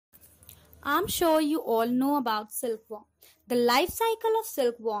I'm sure you all know about silkworm. The life cycle of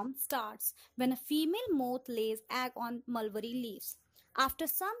silkworm starts when a female moth lays egg on mulberry leaves. After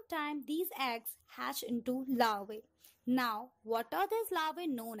some time, these eggs hatch into larvae. Now, what are these larvae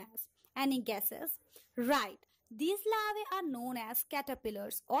known as? Any guesses? Right, these larvae are known as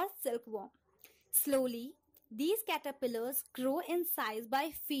caterpillars or silkworm. Slowly, these caterpillars grow in size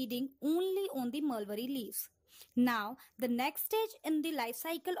by feeding only on the mulberry leaves. Now, the next stage in the life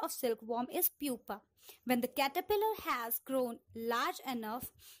cycle of silkworm is pupa. When the caterpillar has grown large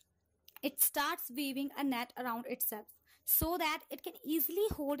enough, it starts weaving a net around itself so that it can easily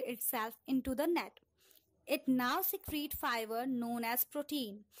hold itself into the net. It now secretes fiber known as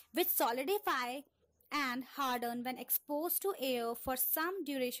protein, which solidify and harden when exposed to air for some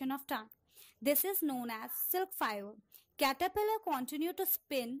duration of time. This is known as silk fiber. Caterpillar continue to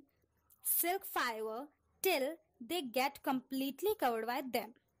spin silk fiber till they get completely covered by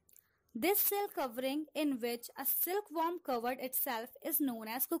them. This silk covering in which a silkworm covered itself is known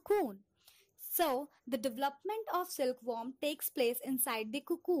as cocoon. So, the development of silkworm takes place inside the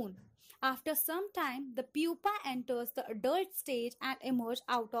cocoon. After some time, the pupa enters the adult stage and emerges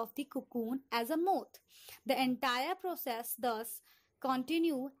out of the cocoon as a moth. The entire process thus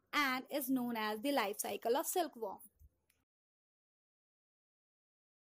continues and is known as the life cycle of silkworm.